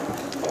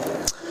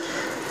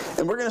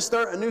And we're going to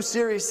start a new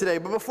series today.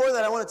 But before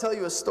that, I want to tell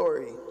you a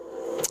story.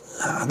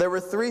 There were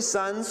 3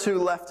 sons who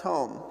left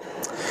home.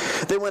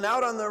 They went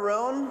out on their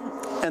own,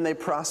 and they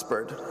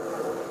prospered.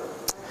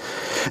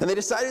 And they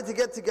decided to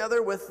get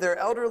together with their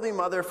elderly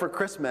mother for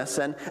Christmas.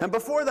 And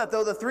before that,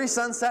 though, the 3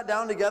 sons sat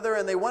down together,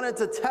 and they wanted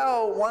to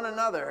tell one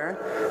another,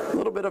 a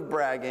little bit of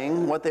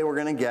bragging, what they were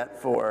going to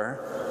get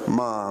for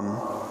Mom.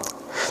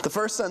 The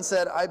first son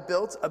said, "I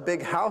built a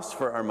big house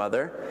for our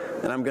mother,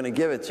 and I'm going to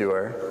give it to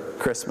her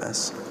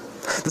Christmas."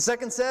 The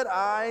second said,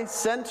 "I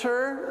sent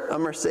her a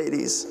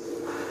Mercedes."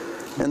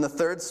 And the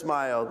third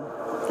smiled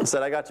and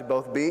said, "I got you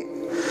both beat."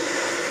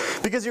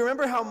 Because you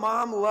remember how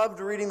Mom loved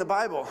reading the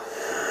Bible.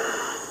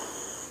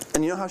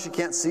 And you know how she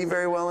can't see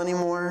very well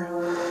anymore?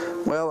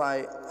 Well,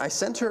 I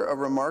sent her a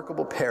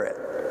remarkable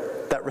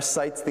parrot that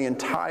recites the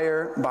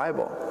entire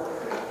Bible.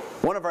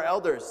 One of our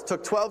elders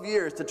took 12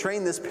 years to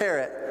train this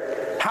parrot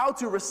how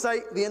to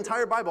recite the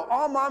entire Bible.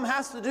 All Mom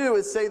has to do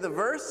is say the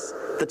verse,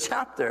 the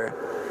chapter,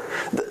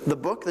 the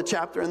book, the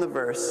chapter, and the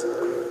verse,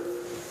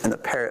 and the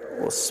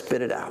parrot will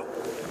spit it out.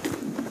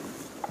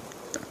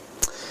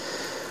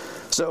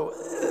 So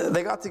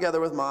they got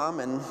together with Mom,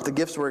 and the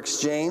gifts were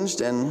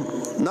exchanged,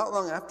 and not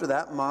long after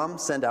that, Mom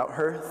sent out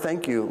her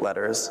thank you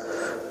letters.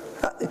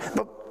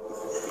 But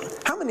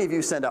how many of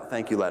you send out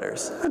thank you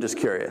letters? I'm just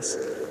curious.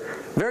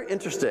 Very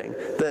interesting.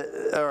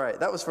 All right,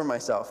 that was for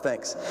myself.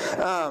 Thanks.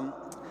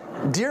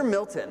 Dear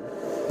Milton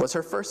was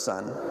her first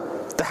son.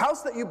 "The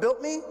house that you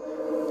built me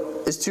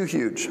is too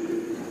huge.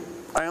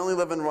 I only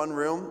live in one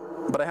room,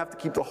 but I have to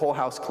keep the whole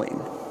house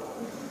clean."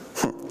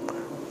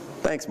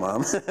 Thanks,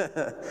 Mom.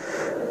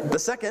 The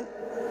second,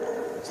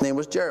 his name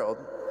was Gerald.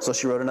 So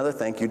she wrote another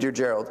thank you. "Dear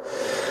Gerald,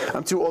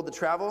 I'm too old to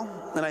travel,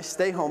 and I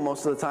stay home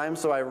most of the time,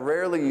 so I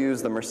rarely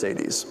use the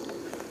Mercedes."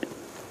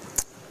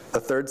 The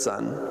third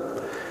son,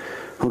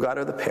 who got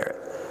her the parrot.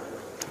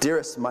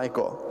 "Dearest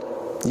Michael,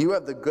 you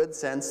have the good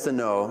sense to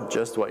know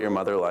just what your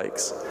mother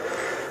likes.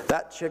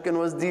 That chicken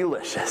was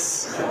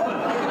delicious."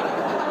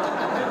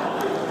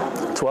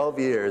 12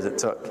 years it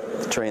took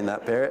to train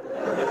that parrot.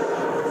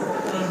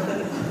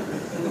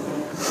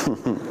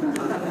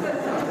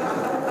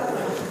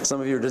 Some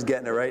of you are just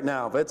getting it right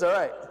now, but it's all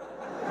right.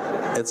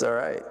 It's all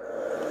right.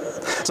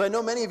 So I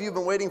know many of you have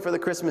been waiting for the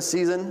Christmas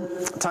season,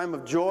 a time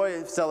of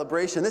joy,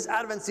 celebration. This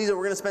Advent season,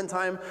 we're going to spend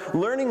time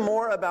learning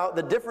more about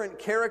the different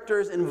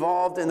characters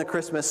involved in the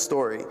Christmas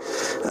story.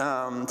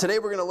 Today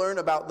we're going to learn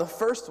about the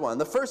first one,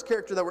 the first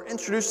character that we're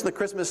introduced to the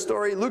Christmas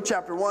story, Luke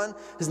chapter 1.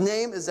 His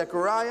name is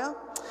Zechariah.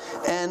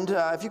 And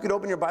if you could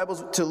open your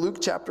Bibles to Luke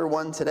chapter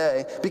 1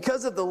 today.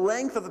 Because of the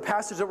length of the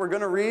passage that we're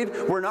going to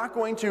read, we're not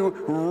going to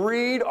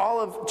read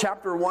all of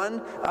chapter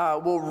 1.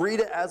 We'll read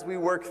it as we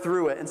work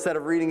through it instead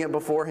of reading it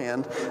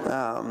beforehand.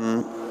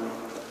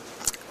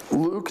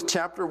 Luke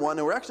chapter 1,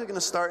 and we're actually going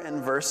to start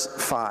in verse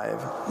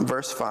 5.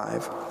 Verse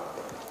 5.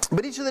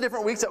 But each of the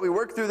different weeks that we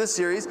work through this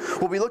series,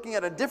 we'll be looking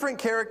at a different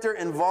character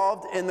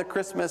involved in the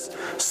Christmas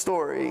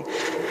story.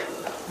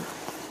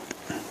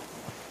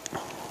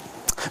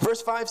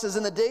 Verse 5 says,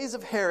 "In the days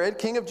of Herod,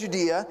 king of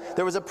Judea,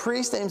 there was a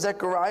priest named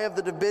Zechariah of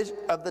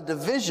the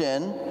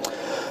division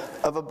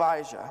of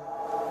Abijah.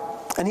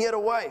 And he had a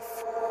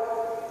wife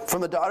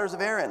from the daughters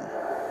of Aaron,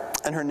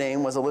 and her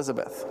name was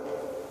Elizabeth.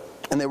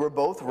 And they were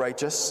both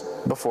righteous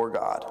before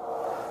God,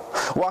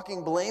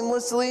 walking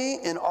blamelessly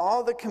in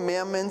all the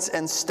commandments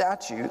and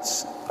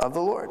statutes of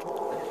the Lord.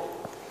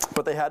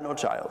 But they had no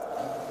child,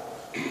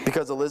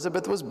 because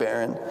Elizabeth was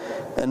barren,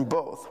 and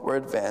both were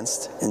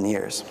advanced in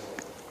years."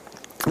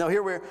 Now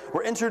here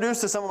we're introduced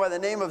to someone by the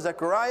name of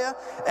Zechariah,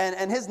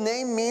 and his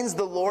name means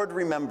the Lord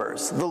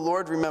remembers. The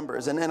Lord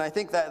remembers. And I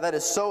think that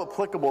is so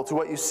applicable to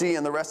what you see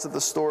in the rest of the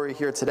story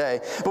here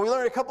today. But we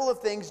learned a couple of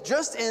things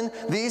just in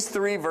these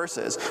 3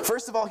 verses.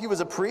 First of all, he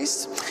was a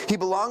priest. He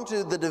belonged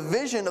to the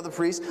division of the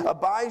priest,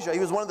 Abijah. He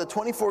was one of the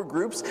 24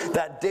 groups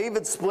that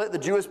David split the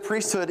Jewish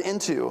priesthood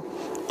into.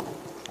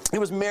 He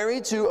was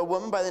married to a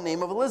woman by the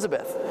name of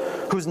Elizabeth,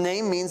 whose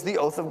name means the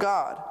oath of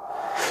God.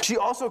 She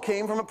also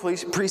came from a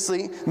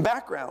priestly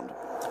background.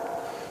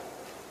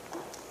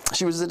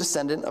 She was a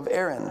descendant of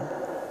Aaron.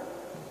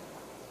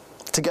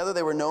 Together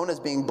they were known as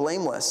being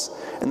blameless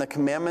in the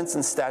commandments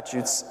and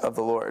statutes of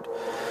the Lord.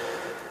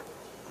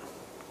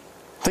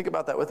 Think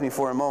about that with me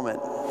for a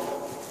moment.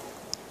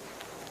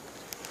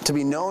 To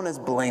be known as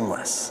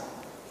blameless.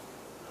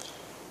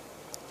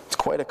 It's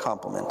quite a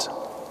compliment.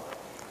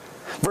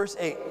 Verse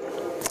 8.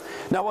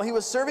 "Now while he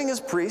was serving as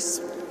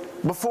priest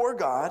before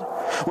God,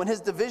 when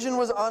his division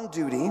was on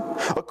duty,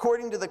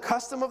 according to the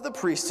custom of the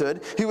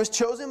priesthood, he was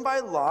chosen by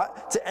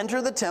lot to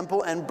enter the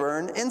temple and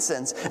burn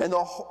incense. And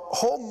the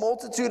whole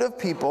multitude of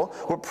people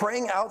were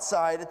praying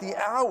outside at the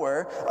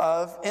hour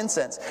of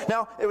incense."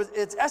 Now,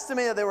 it's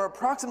estimated there were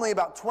approximately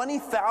about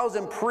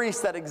 20,000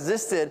 priests that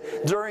existed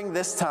during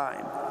this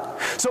time.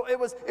 So it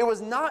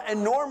was not a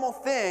normal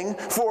thing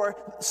for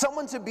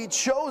someone to be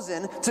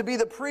chosen to be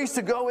the priest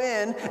to go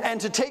in and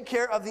to take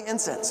care of the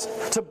incense,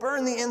 to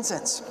burn the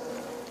incense.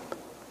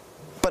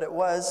 But it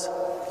was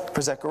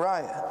for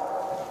Zechariah.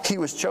 he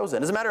was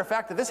chosen. As a matter of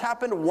fact, if this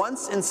happened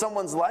once in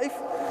someone's life,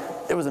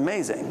 it was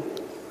amazing.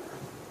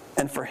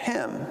 And for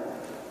him,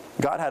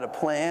 God had a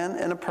plan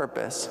and a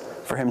purpose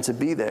for him to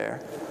be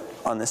there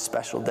on this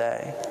special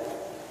day.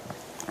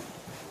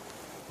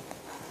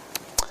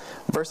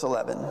 Verse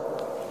 11,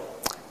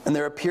 and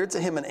there appeared to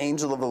him an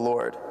angel of the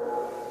Lord,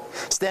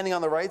 standing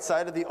on the right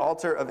side of the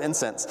altar of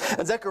incense.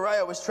 And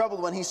Zechariah was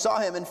troubled when he saw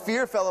him, and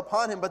fear fell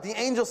upon him. But the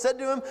angel said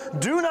to him,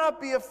 "Do not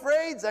be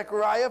afraid,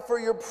 Zechariah, for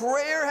your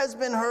prayer has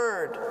been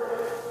heard.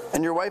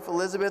 And your wife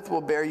Elizabeth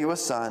will bear you a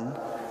son,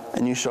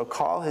 and you shall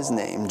call his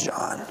name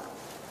John."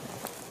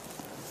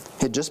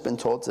 He had just been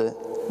told to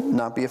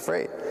not be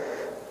afraid.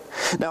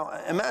 Now,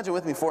 imagine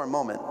with me for a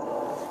moment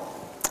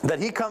that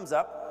he comes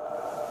up,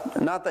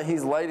 not that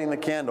he's lighting the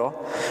candle,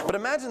 but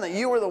imagine that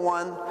you were the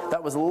one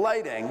that was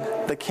lighting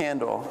the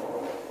candle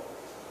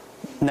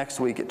next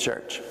week at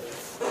church.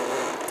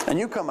 And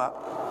you come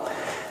up,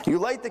 you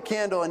light the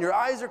candle, and your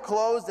eyes are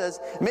closed as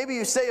maybe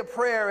you say a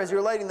prayer as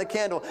you're lighting the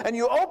candle, and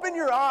you open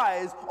your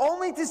eyes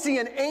only to see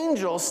an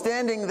angel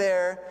standing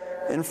there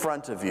in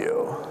front of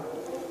you.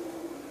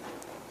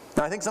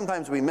 Now, I think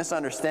sometimes we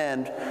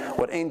misunderstand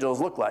what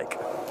angels look like.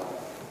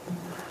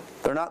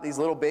 They're not these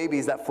little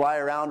babies that fly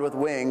around with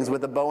wings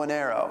with a bow and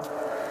arrow.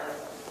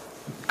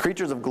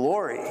 Creatures of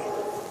glory,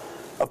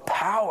 of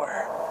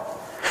power.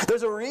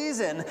 There's a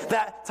reason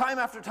that time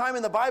after time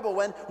in the Bible,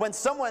 when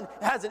someone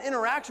has an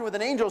interaction with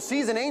an angel,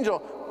 sees an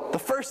angel, the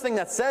first thing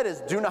that's said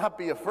is, "Do not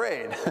be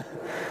afraid."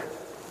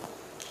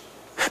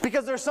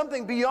 Because there's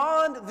something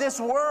beyond this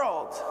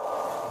world.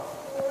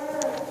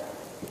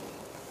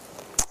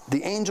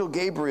 The angel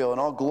Gabriel in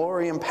all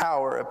glory and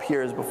power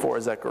appears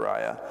before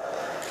Zechariah.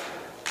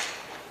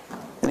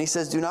 And he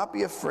says, "Do not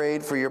be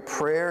afraid, for your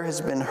prayer has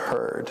been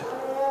heard.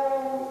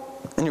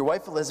 And your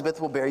wife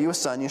Elizabeth will bear you a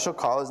son. You shall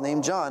call his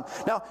name John."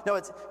 Now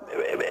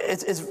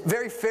it's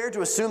very fair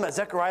to assume that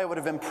Zechariah would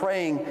have been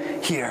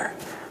praying here.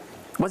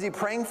 Was he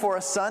praying for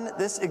a son at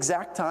this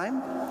exact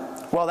time?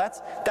 Well,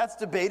 that's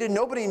debated.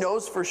 Nobody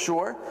knows for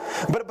sure.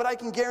 But I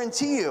can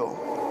guarantee you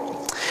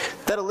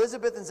that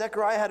Elizabeth and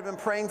Zechariah had been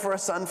praying for a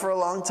son for a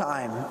long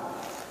time.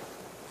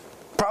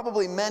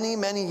 Probably many,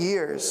 many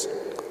years.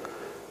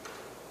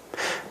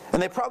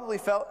 And they probably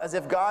felt as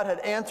if God had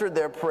answered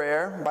their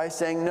prayer by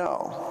saying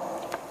no.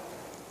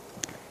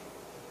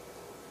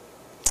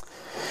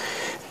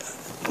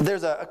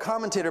 There's a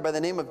commentator by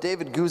the name of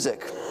David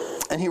Guzik,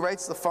 and he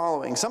writes the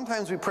following: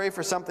 "Sometimes we pray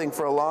for something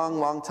for a long,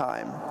 long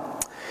time.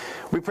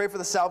 We pray for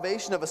the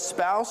salvation of a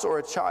spouse or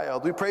a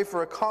child. We pray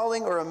for a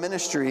calling or a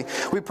ministry.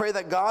 We pray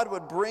that God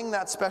would bring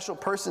that special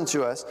person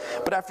to us.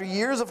 But after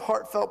years of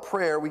heartfelt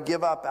prayer, we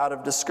give up out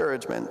of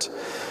discouragement."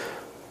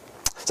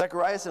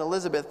 Zacharias and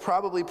Elizabeth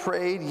probably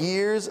prayed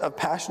years of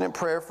passionate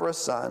prayer for a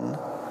son,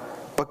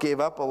 but gave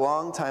up a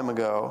long time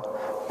ago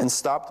and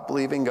stopped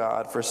believing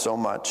God for so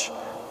much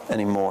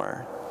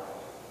anymore.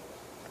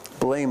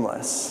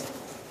 Blameless.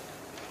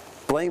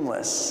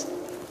 Blameless.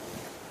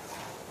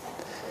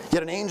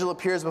 Yet an angel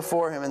appears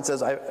before him and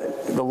says,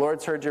 "The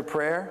Lord's heard your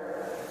prayer,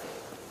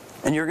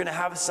 and you're going to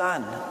have a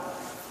son."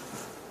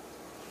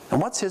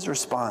 And what's his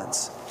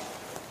response?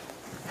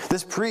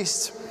 This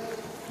priest,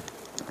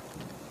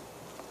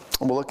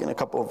 and we'll look in a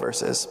couple of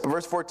verses. But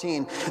verse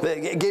 14,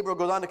 Gabriel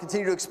goes on to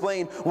continue to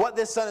explain what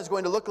this son is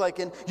going to look like.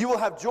 "And you will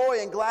have joy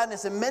and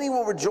gladness, and many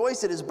will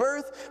rejoice at his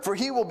birth, for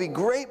he will be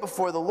great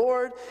before the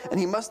Lord, and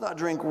he must not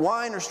drink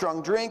wine or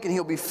strong drink, and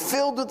he'll be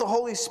filled with the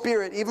Holy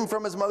Spirit even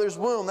from his mother's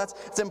womb."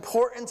 It's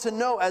important to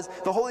know, as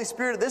the Holy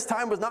Spirit at this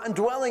time was not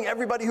indwelling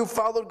everybody who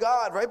followed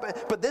God, right?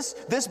 But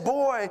this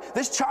boy,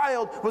 this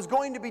child was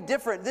going to be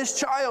different. This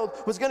child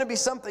was going to be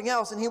something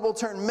else, and he will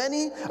turn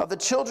many of the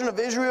children of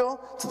Israel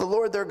to the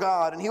Lord their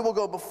God, and he will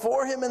go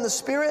before him in the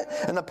spirit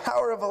and the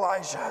power of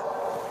Elijah,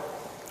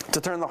 to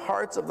turn the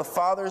hearts of the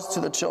fathers to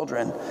the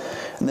children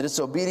and the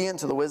disobedient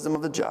to the wisdom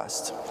of the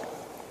just,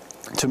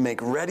 to make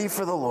ready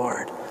for the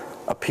Lord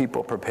a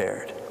people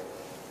prepared.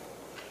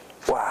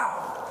 Wow.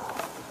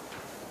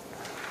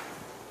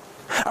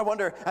 I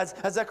wonder, as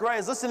Zechariah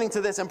is listening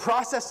to this and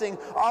processing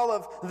all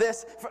of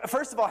this,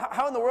 first of all,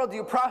 how in the world do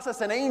you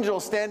process an angel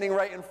standing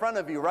right in front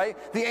of you, right?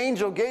 The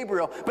angel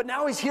Gabriel. But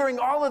now he's hearing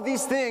all of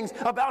these things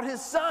about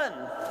his son.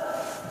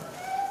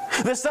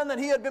 The son that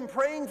he had been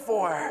praying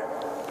for,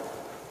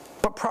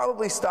 but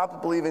probably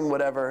stopped believing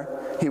whatever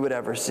he would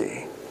ever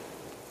see.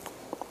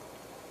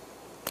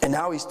 And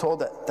now he's told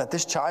that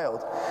this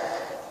child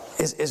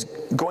is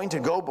going to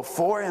go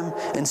before him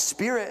in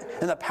spirit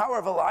and the power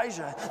of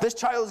Elijah. This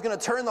child is going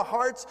to turn the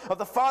hearts of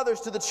the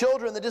fathers to the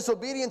children, the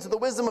disobedient to the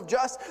wisdom of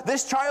just.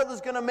 This child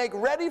is going to make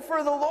ready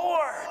for the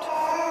Lord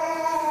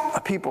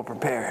a people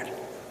prepared.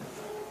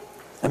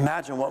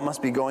 Imagine what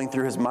must be going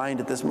through his mind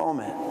at this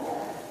moment.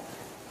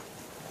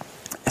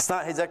 It's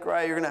not, "Hey,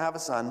 Zechariah, you're going to have a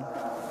son."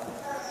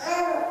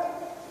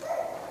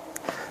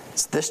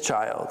 It's this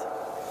child.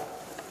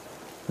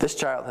 This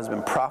child has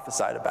been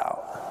prophesied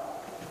about.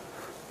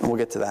 And we'll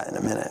get to that in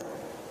a minute.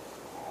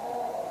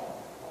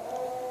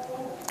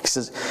 He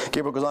says,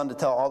 Gabriel goes on to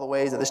tell all the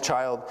ways that this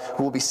child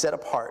who will be set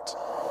apart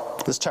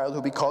this child who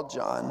will be called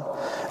John,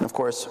 and of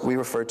course we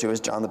refer to as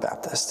John the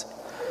Baptist.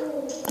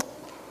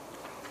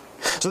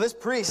 So this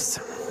priest,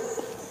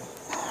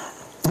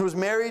 who was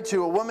married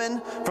to a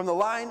woman from the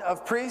line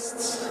of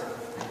priests,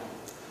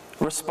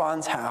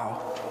 responds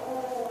how?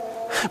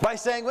 By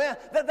saying, well,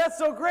 that's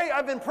so great.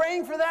 I've been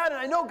praying for that, and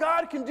I know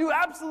God can do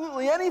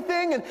absolutely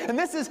anything, and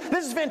this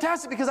is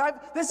fantastic because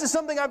this is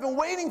something I've been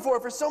waiting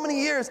for so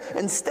many years.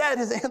 Instead,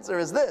 his answer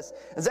is this.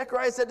 And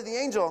Zechariah said to the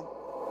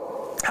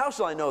angel, how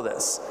shall I know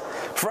this?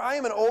 For I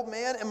am an old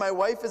man, and my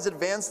wife is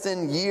advanced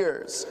in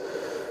years.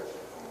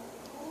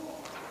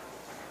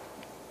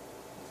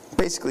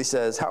 Basically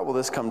says, how will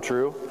this come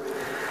true?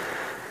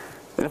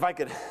 And if I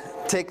could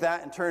take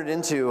that and turn it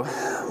into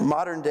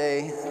modern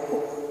day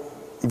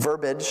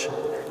verbiage,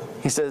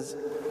 he says,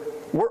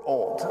 we're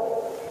old.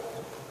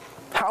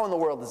 How in the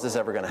world is this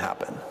ever going to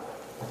happen?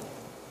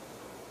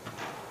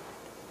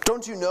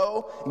 Don't you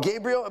know,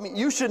 Gabriel? I mean,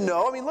 you should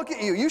know. I mean, look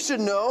at you. You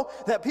should know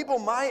that people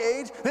my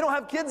age, they don't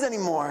have kids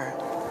anymore.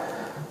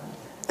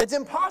 It's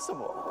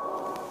impossible.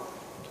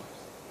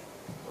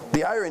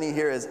 The irony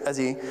here is, as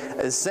he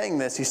is saying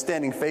this, he's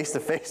standing face to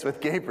face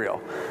with Gabriel,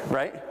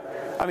 right?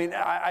 I mean,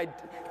 I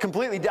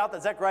completely doubt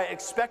that Zechariah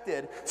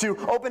expected to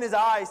open his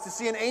eyes to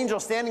see an angel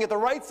standing at the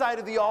right side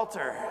of the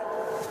altar.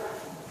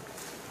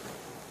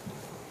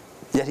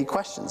 Yet he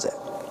questions it.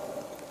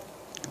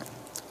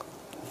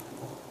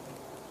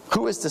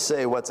 Who is to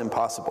say what's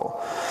impossible?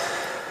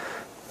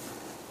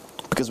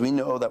 Because we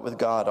know that with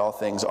God all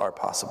things are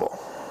possible.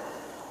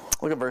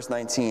 Look at verse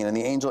 19. And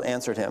the angel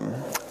answered him,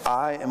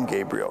 I am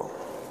Gabriel.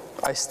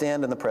 I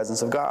stand in the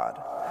presence of God.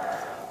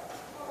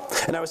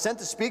 And I was sent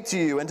to speak to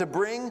you and to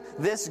bring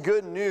this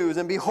good news.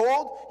 And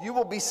behold, you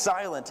will be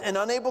silent and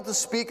unable to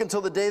speak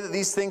until the day that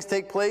these things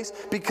take place,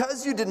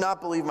 because you did not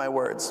believe my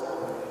words,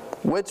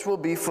 which will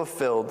be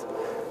fulfilled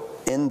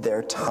in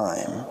their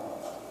time.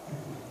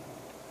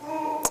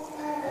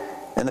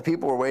 And the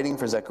people were waiting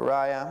for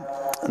Zechariah,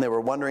 and they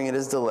were wondering at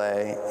his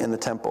delay in the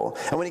temple.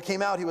 And when he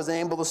came out, he was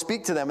unable to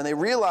speak to them, and they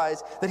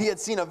realized that he had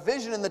seen a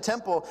vision in the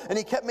temple, and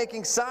he kept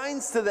making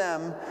signs to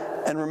them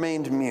and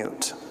remained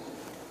mute.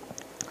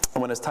 And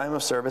when his time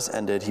of service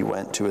ended, he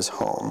went to his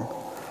home.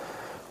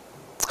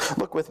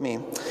 Look with me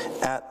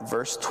at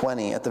verse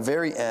 20. At the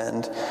very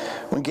end,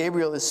 when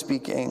Gabriel is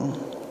speaking,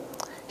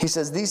 he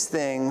says, these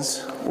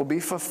things will be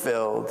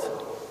fulfilled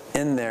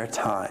in their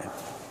time.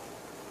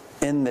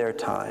 In their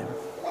time.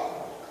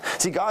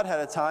 See, God had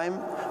a time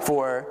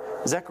for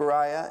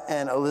Zechariah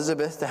and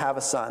Elizabeth to have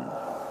a son.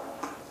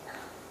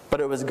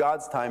 But it was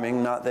God's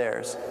timing, not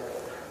theirs.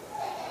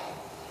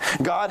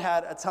 God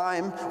had a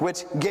time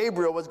which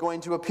Gabriel was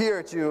going to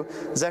appear to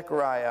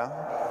Zechariah.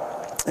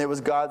 It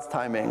was God's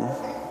timing,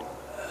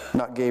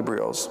 not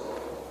Gabriel's.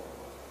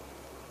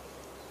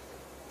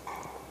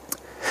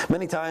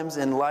 Many times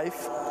in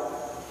life,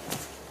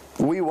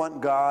 we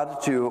want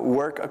God to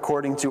work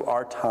according to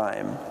our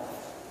time,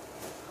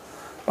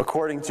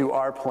 according to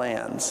our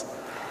plans.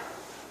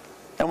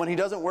 And when he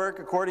doesn't work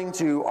according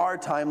to our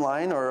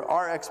timeline or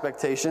our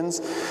expectations,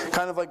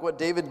 kind of like what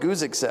David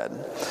Guzik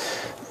said,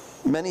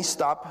 many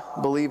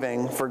stop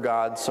believing for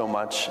God so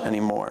much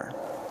anymore.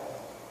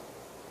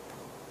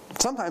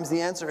 Sometimes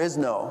the answer is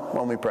no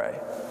when we pray.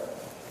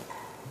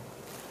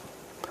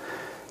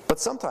 But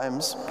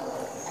sometimes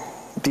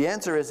the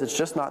answer is it's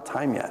just not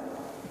time yet.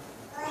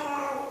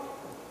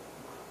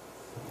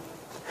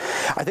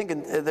 I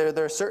think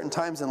there are certain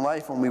times in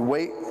life when we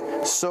wait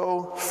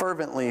so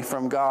fervently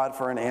from God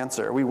for an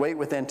answer. We wait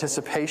with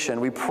anticipation.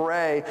 We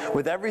pray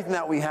with everything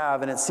that we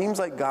have, and it seems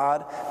like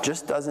God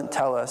just doesn't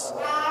tell us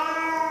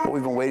what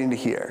we've been waiting to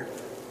hear.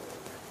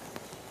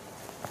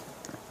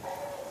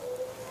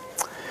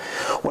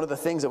 One of the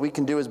things that we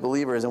can do as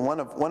believers, and one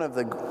of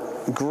the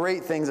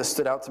great things that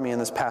stood out to me in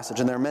this passage,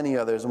 and there are many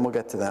others, and we'll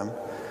get to them,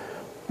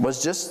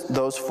 was just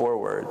those 4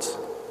 words,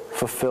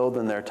 fulfilled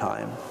in their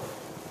time.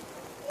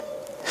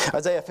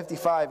 Isaiah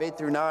 55, 8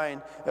 through 9,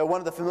 one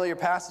of the familiar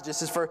passages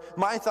says, for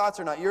my thoughts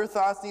are not your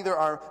thoughts, neither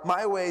are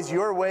my ways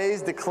your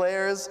ways,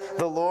 declares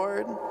the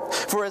Lord.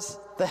 For as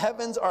the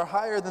heavens are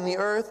higher than the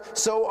earth,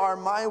 so are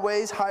my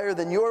ways higher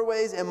than your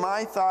ways, and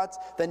my thoughts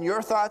than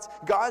your thoughts.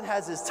 God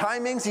has his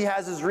timings, he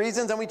has his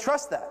reasons, and we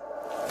trust that.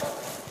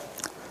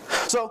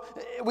 So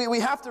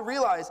we have to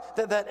realize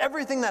that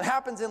everything that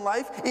happens in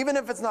life, even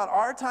if it's not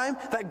our time,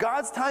 that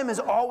God's time is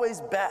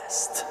always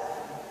best.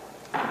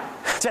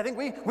 See, I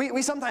think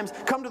we sometimes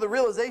come to the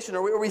realization,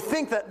 or we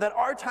think that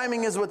our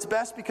timing is what's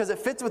best because it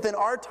fits within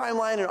our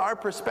timeline and our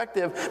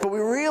perspective, but we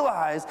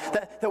realize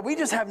that we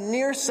just have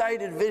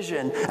nearsighted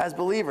vision as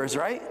believers,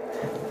 right?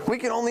 We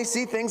can only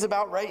see things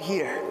about right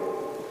here.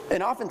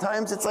 And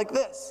oftentimes it's like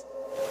this.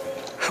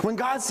 When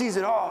God sees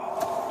it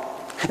all,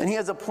 and he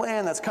has a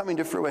plan that's coming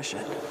to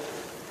fruition,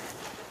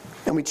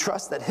 and we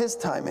trust that his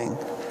timing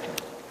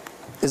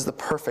is the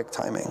perfect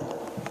timing.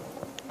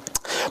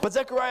 But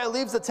Zechariah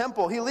leaves the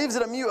temple. He leaves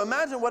it a mute.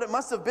 Imagine what it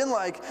must have been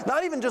like,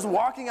 not even just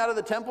walking out of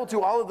the temple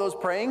to all of those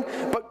praying,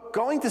 but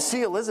going to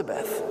see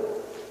Elizabeth,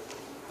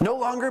 no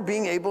longer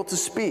being able to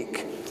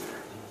speak.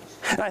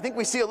 And I think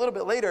we see a little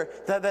bit later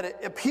that it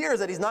appears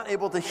that he's not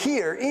able to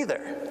hear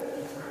either.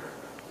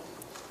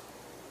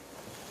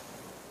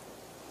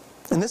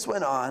 And this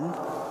went on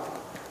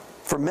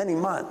for many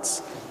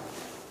months.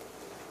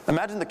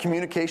 Imagine the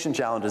communication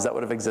challenges that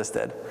would have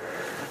existed.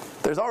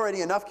 There's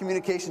already enough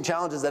communication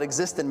challenges that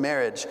exist in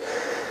marriage.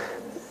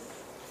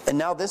 And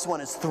now this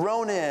one is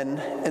thrown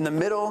in the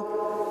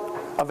middle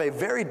of a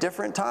very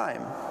different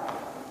time.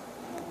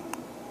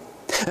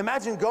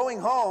 Imagine going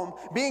home,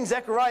 being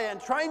Zechariah,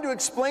 and trying to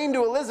explain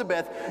to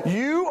Elizabeth,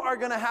 you are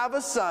going to have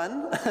a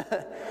son.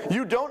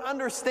 You don't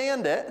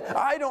understand it.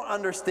 I don't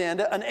understand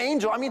it. An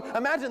angel. I mean,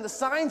 imagine the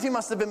signs he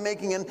must have been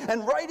making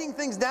and writing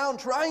things down,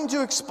 trying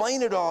to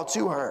explain it all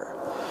to her.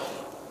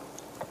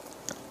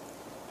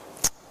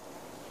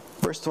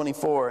 Verse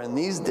 24,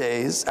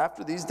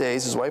 after these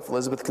days, his wife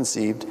Elizabeth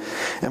conceived,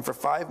 and for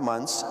 5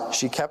 months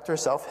she kept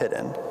herself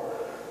hidden,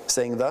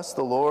 saying, thus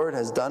the Lord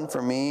has done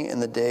for me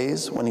in the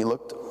days when he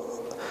looked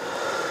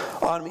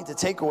on me to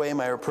take away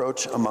my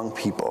reproach among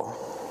people.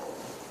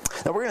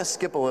 Now we're going to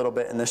skip a little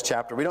bit in this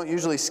chapter. We don't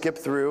usually skip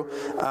through,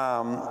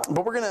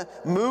 but we're going to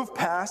move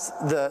past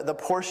the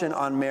portion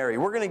on Mary.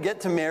 We're going to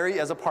get to Mary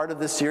as a part of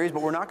this series,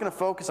 but we're not going to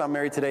focus on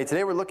Mary today.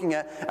 Today we're looking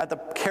at the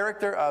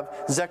character of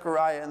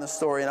Zechariah in the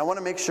story, and I want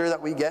to make sure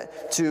that we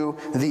get to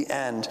the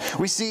end.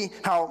 We see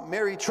how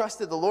Mary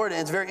trusted the Lord, and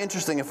it's very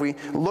interesting if we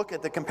look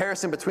at the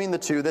comparison between the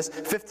two. This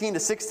 15 to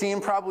 16,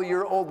 probably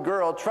year old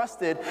girl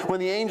trusted when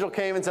the angel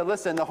came and said,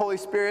 listen, the Holy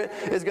Spirit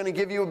is going to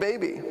give you a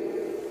baby.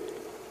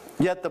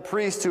 Yet the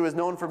priest, who is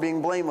known for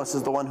being blameless,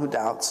 is the one who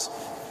doubts.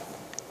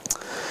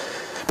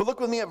 But look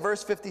with me at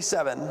verse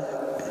 57.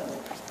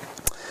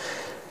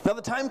 Now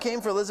the time came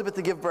for Elizabeth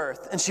to give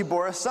birth, and she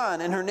bore a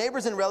son, and her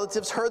neighbors and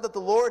relatives heard that the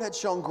Lord had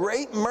shown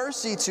great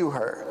mercy to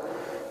her,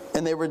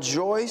 and they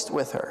rejoiced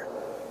with her.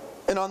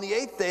 And on the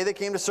 8th day they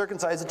came to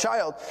circumcise the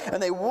child,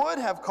 and they would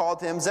have called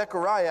him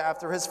Zechariah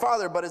after his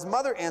father, but his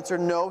mother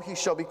answered, no, he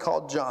shall be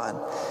called John.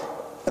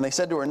 And they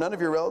said to her, none of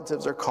your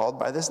relatives are called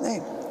by this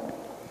name.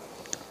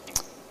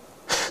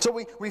 So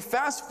we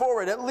fast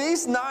forward at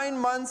least 9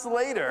 months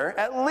later,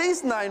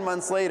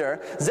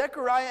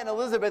 Zechariah and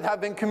Elizabeth have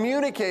been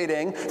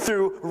communicating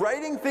through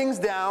writing things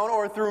down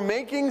or through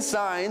making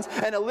signs,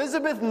 and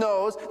Elizabeth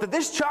knows that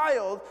this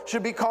child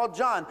should be called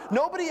John.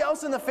 Nobody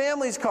else in the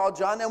family is called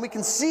John, and we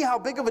can see how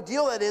big of a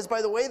deal that is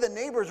by the way the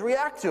neighbors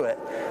react to it.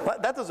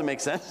 That doesn't make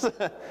sense.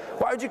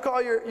 Why would you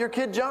call your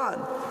kid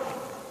John?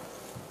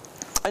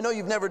 I know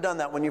you've never done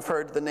that when you've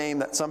heard the name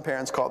that some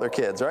parents call their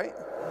kids, right?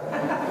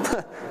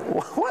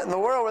 What in the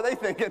world were they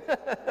thinking?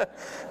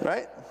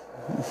 Right?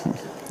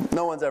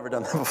 No one's ever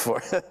done that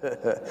before.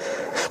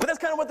 But that's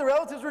kind of what the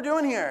relatives were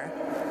doing here.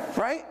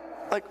 Right?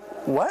 Like,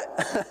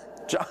 what?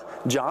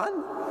 John?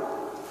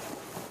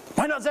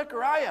 Why not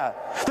Zechariah?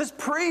 This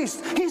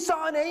priest, he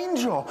saw an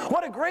angel.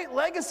 What a great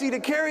legacy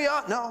to carry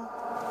on. No,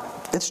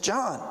 it's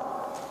John.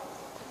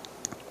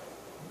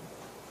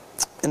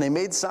 And they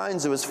made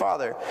signs to his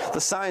father. The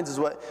signs is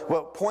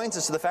what points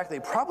us to the fact that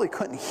he probably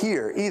couldn't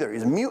hear either.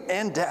 He's mute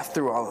and deaf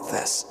through all of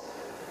this.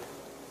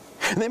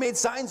 And they made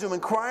signs to him,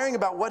 inquiring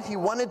about what he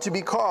wanted to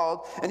be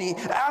called. And he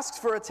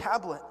asked for a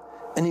tablet.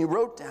 And he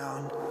wrote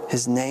down,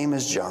 his name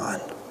is John.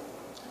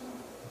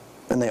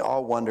 And they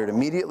all wondered.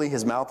 Immediately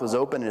his mouth was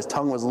open and his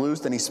tongue was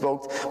loosed, and he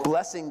spoke,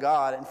 blessing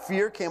God. And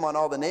fear came on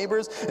all the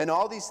neighbors. And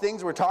all these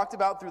things were talked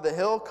about through the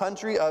hill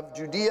country of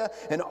Judea.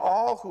 And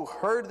all who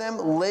heard them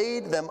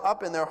laid them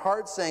up in their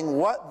hearts, saying,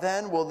 what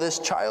then will this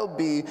child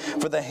be?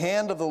 For the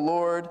hand of the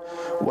Lord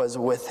was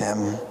with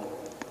him.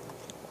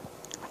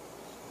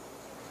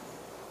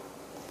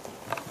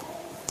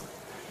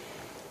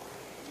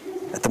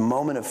 At the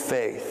moment of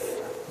faith,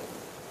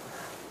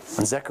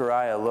 when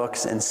Zechariah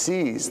looks and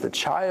sees the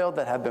child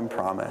that had been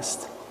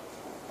promised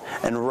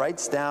and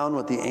writes down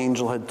what the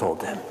angel had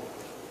told him,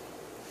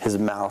 his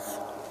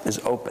mouth is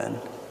open.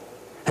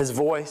 His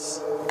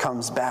voice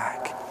comes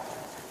back.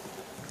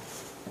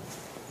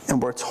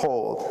 And we're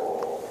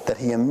told that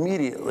he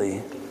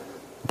immediately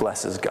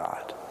blesses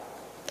God.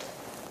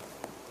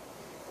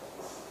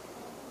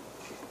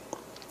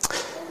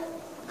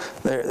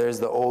 There's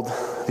the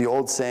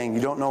old saying,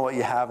 you don't know what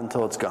you have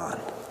until it's gone.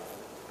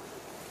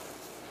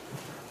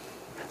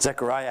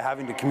 Zechariah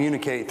having to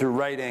communicate through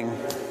writing,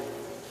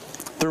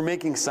 through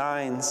making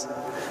signs,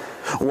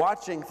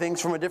 watching things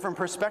from a different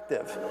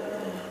perspective.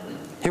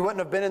 He wouldn't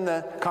have been in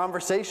the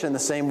conversation the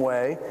same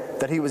way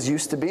that he was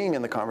used to being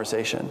in the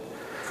conversation.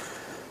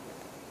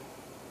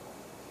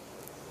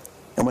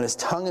 And when his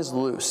tongue is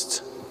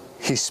loosed,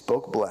 he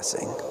spoke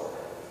blessing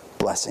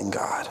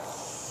God.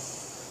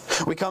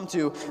 We come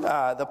to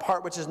the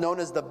part which is known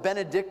as the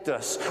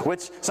Benedictus,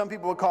 which some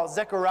people would call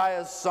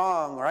Zechariah's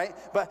song, right?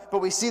 But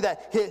we see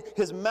that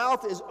his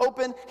mouth is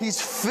open, he's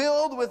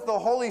filled with the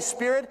Holy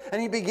Spirit,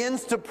 and he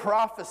begins to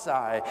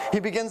prophesy.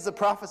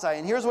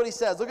 And here's what he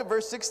says. Look at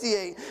verse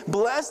 68.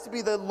 Blessed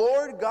be the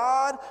Lord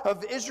God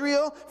of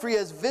Israel, for he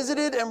has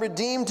visited and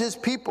redeemed his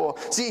people.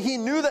 See, he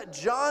knew that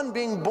John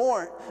being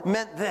born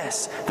meant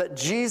this, that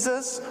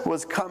Jesus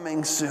was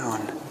coming soon.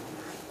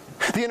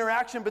 The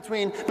interaction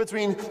between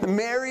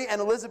Mary and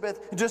Elizabeth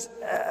just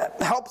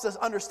helps us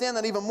understand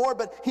that even more,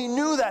 but he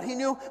knew that. He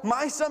knew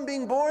my son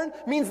being born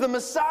means the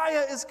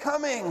Messiah is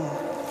coming.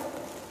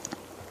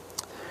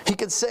 He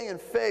could say in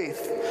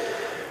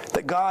faith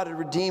that God had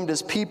redeemed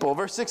his people.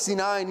 Verse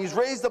 69, he's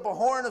raised up a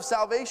horn of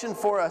salvation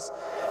for us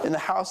in the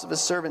house of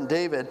his servant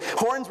David.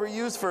 Horns were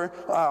used for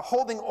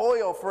holding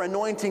oil for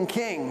anointing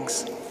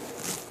kings.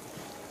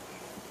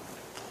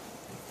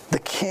 The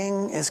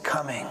king is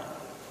coming.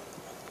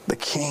 The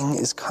king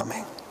is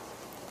coming.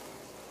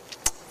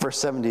 Verse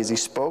 70 is he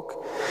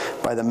spoke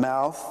by the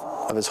mouth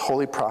of his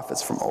holy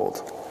prophets from old.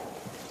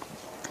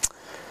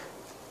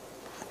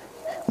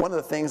 One of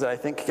the things that I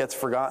think gets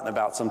forgotten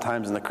about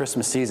sometimes in the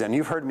Christmas season,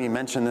 you've heard me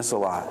mention this a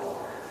lot,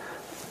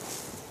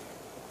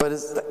 but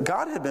is that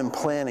God had been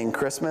planning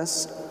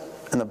Christmas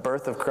and the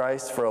birth of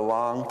Christ for a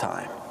long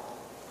time.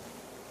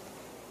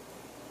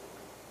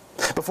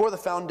 Before the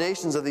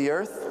foundations of the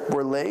earth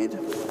were laid,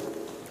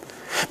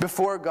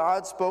 before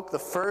God spoke the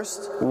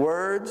first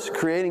words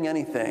creating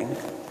anything,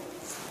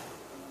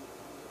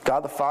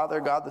 God the Father,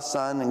 God the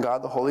Son, and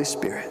God the Holy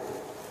Spirit,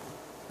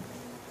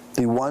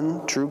 the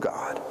one true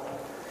God,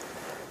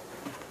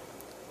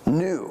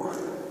 knew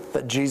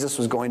that Jesus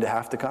was going to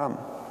have to come.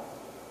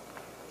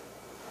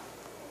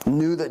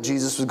 Knew that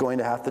Jesus was going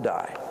to have to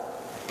die.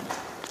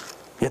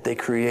 Yet they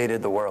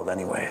created the world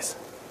anyways.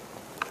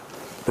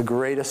 The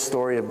greatest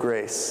story of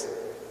grace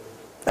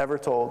ever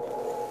told.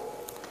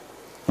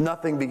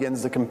 Nothing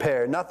begins to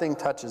compare. Nothing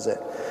touches it.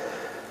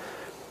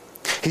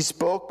 He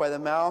spoke by the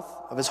mouth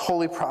of his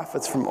holy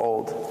prophets from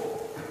old.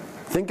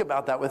 Think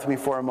about that with me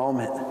for a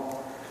moment.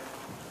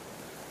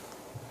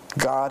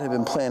 God had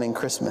been planning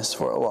Christmas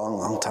for a long,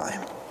 long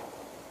time.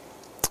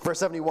 Verse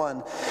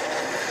 71,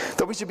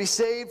 that we should be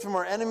saved from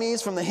our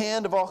enemies, from the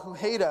hand of all who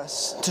hate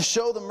us, to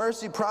show the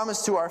mercy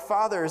promised to our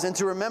fathers, and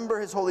to remember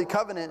his holy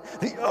covenant,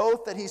 the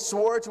oath that he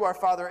swore to our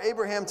father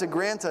Abraham to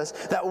grant us,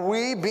 that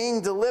we,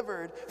 being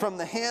delivered from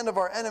the hand of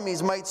our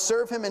enemies, might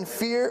serve him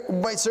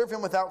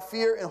without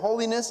fear in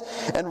holiness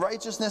and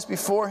righteousness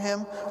before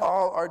him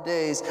all our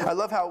days. I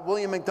love how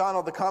William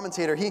MacDonald, the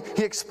commentator, he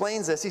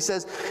explains this. He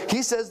says,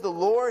 the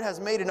Lord has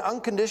made an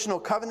unconditional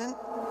covenant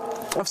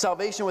of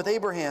salvation with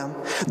Abraham.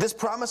 This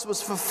promise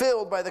was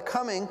fulfilled by the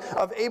coming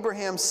of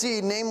Abraham's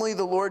seed, namely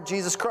the Lord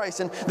Jesus Christ.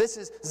 And this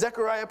is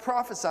Zechariah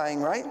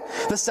prophesying, right?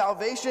 The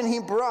salvation he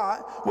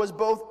brought was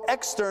both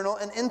external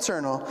and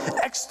internal.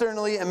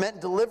 Externally, it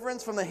meant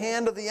deliverance from the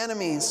hand of the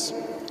enemies.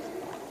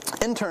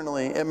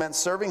 Internally, it meant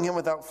serving him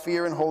without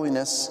fear and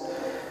holiness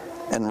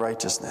and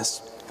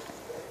righteousness.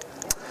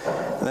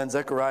 And then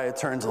Zechariah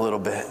turns a little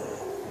bit,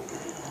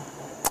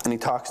 and he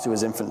talks to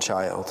his infant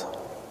child.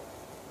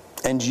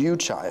 And you,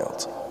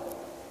 child,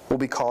 will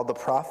be called the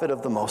prophet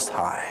of the Most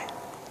High.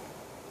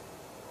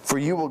 For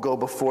you will go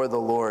before the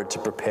Lord to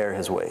prepare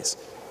his ways,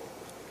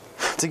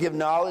 to give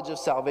knowledge of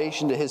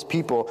salvation to his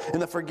people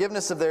and the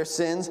forgiveness of their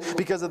sins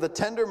because of the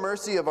tender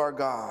mercy of our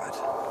God,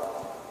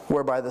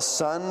 whereby the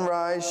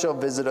sunrise shall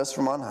visit us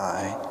from on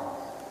high,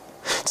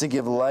 to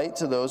give light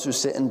to those who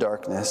sit in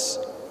darkness,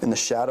 in the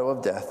shadow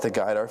of death, to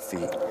guide our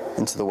feet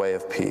into the way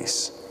of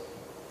peace.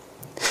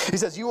 He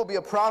says, you will be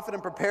a prophet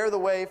and prepare the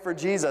way for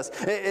Jesus.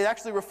 It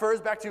actually refers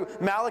back to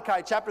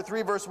Malachi chapter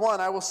 3, verse 1.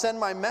 I will send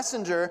my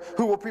messenger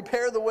who will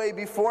prepare the way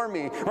before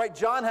me. Right?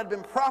 John had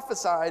been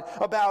prophesied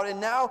about, and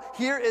now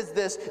here is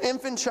this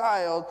infant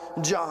child,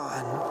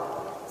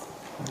 John.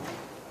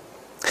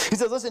 He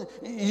says, listen,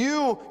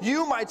 you,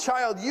 my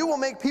child, you will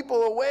make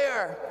people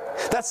aware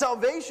that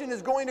salvation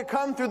is going to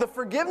come through the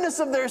forgiveness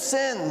of their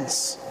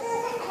sins.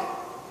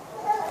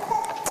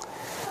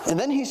 And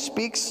then he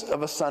speaks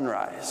of a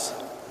sunrise.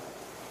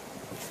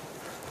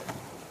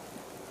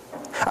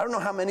 I don't know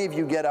how many of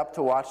you get up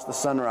to watch the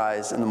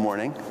sunrise in the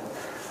morning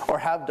or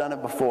have done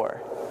it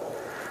before.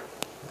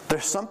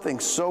 There's something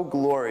so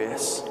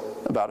glorious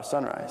about a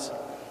sunrise.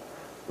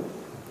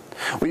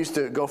 We used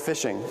to go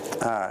fishing.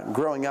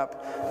 Growing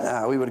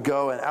up, we would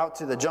go out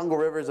to the jungle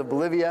rivers of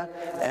Bolivia,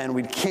 and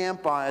we'd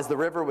camp as the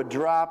river would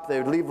drop.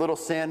 They would leave little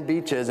sand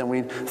beaches, and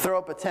we'd throw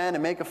up a tent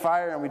and make a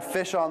fire, and we'd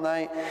fish all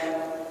night.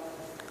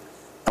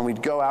 And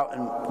we'd go out,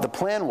 and the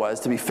plan was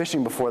to be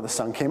fishing before the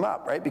sun came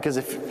up, right? Because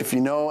if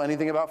you know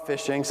anything about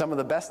fishing, some of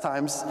the best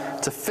times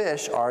to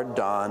fish are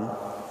dawn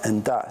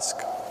and dusk.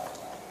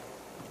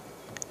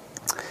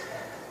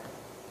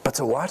 But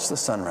to watch the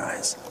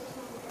sunrise,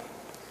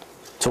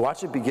 to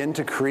watch it begin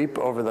to creep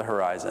over the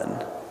horizon,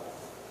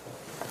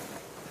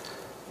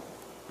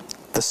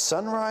 the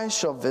sunrise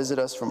shall visit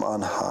us from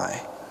on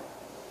high.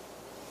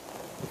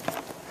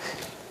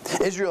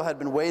 Israel had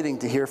been waiting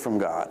to hear from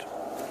God.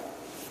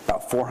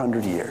 About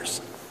 400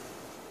 years.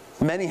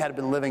 Many had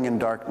been living in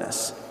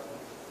darkness.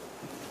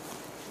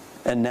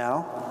 And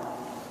now,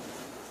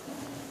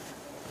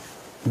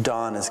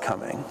 dawn is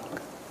coming.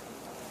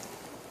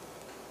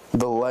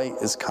 The light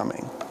is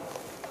coming.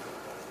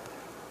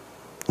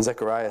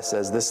 Zechariah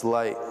says, this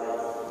light,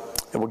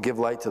 it will give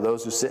light to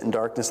those who sit in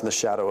darkness and the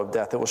shadow of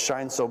death. It will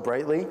shine so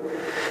brightly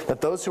that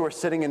those who are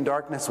sitting in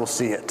darkness will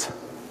see it.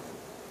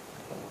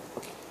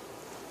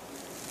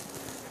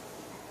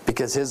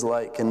 because his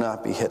light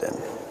cannot be hidden.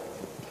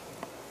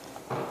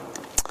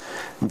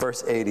 In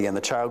verse 80, and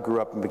the child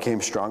grew up and became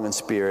strong in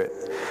spirit,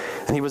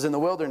 and he was in the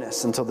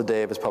wilderness until the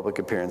day of his public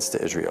appearance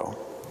to Israel.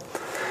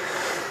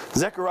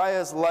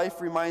 Zechariah's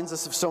life reminds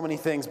us of so many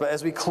things, but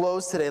as we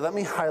close today, let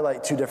me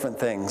highlight two different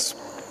things.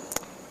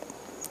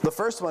 The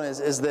first one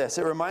is this.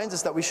 It reminds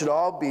us that we should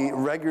all be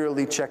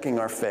regularly checking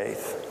our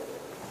faith.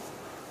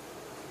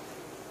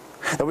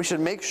 That we should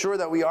make sure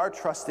that we are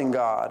trusting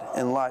God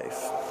in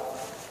life.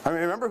 I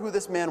mean, remember who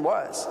this man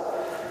was.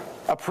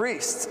 A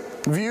priest,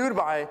 viewed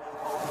by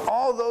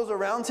all those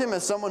around him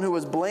as someone who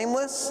was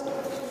blameless,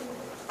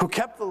 who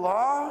kept the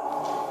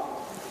law.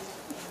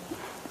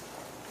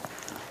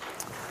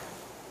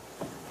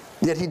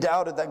 Yet he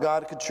doubted that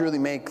God could truly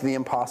make the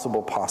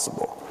impossible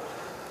possible,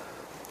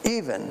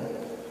 even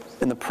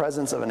in the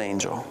presence of an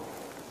angel.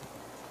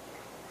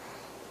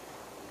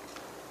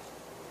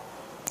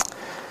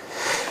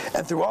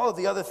 And through all of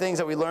the other things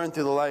that we learn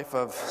through the life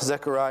of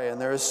Zechariah,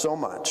 and there is so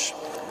much,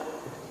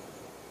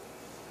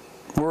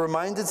 we're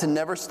reminded to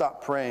never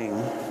stop praying,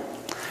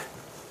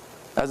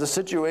 as a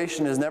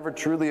situation is never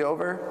truly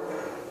over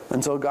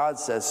until God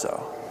says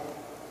so.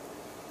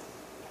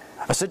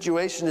 A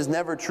situation is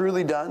never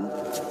truly done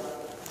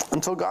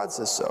until God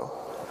says so.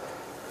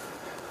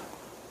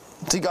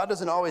 See, God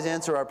doesn't always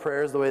answer our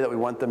prayers the way that we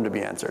want them to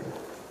be answered.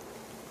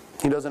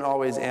 He doesn't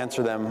always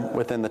answer them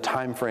within the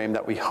time frame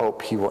that we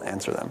hope He will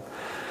answer them.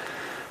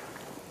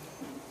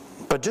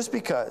 But just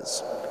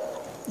because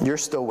you're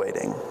still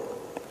waiting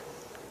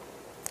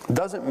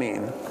doesn't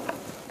mean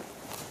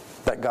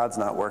that God's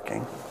not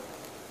working.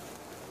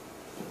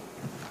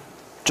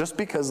 Just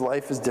because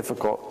life is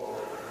difficult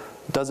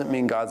doesn't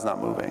mean God's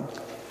not moving.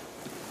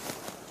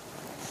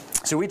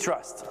 So we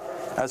trust,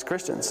 as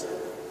Christians,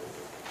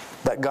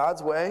 that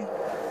God's way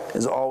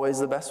is always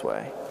the best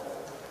way.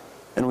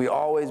 And we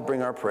always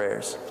bring our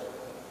prayers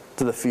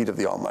to the feet of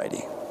the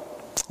Almighty.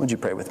 Would you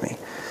pray with me?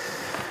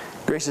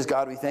 Gracious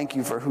God, we thank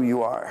you for who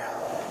you are.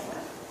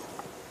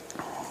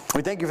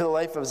 We thank you for the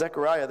life of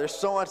Zechariah. There's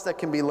so much that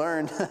can be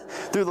learned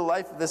through the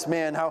life of this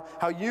man,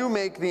 how you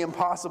make the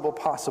impossible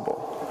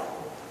possible.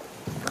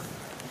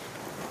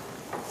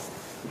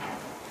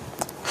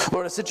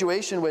 Lord, a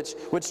situation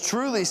which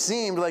truly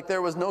seemed like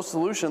there was no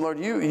solution, Lord,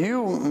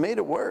 you made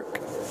it work,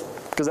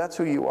 because that's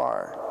who you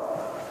are.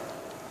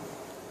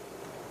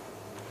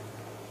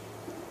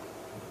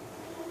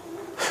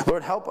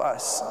 Lord, help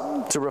us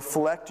to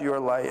reflect your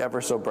light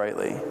ever so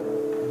brightly,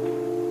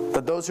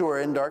 that those who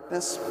are in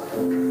darkness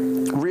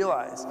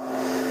realize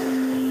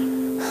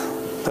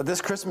that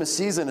this Christmas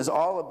season is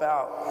all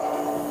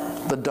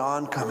about the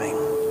dawn coming,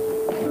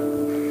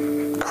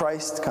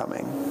 Christ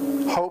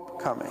coming, hope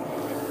coming,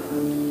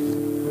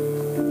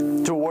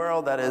 to a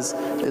world that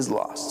is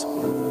lost.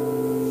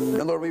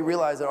 And Lord, we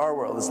realize that our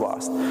world is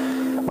lost.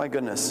 My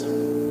goodness,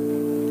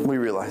 we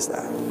realize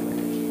that.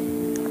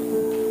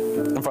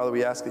 And Father,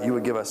 we ask that you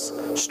would give us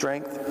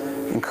strength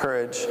and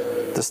courage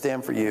to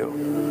stand for you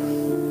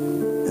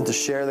and to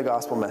share the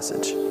gospel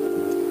message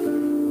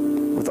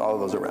with all of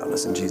those around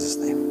us. In Jesus'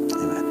 name,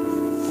 amen.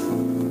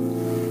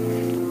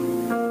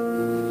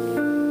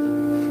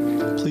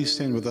 Please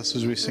stand with us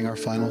as we sing our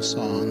final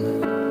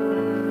song.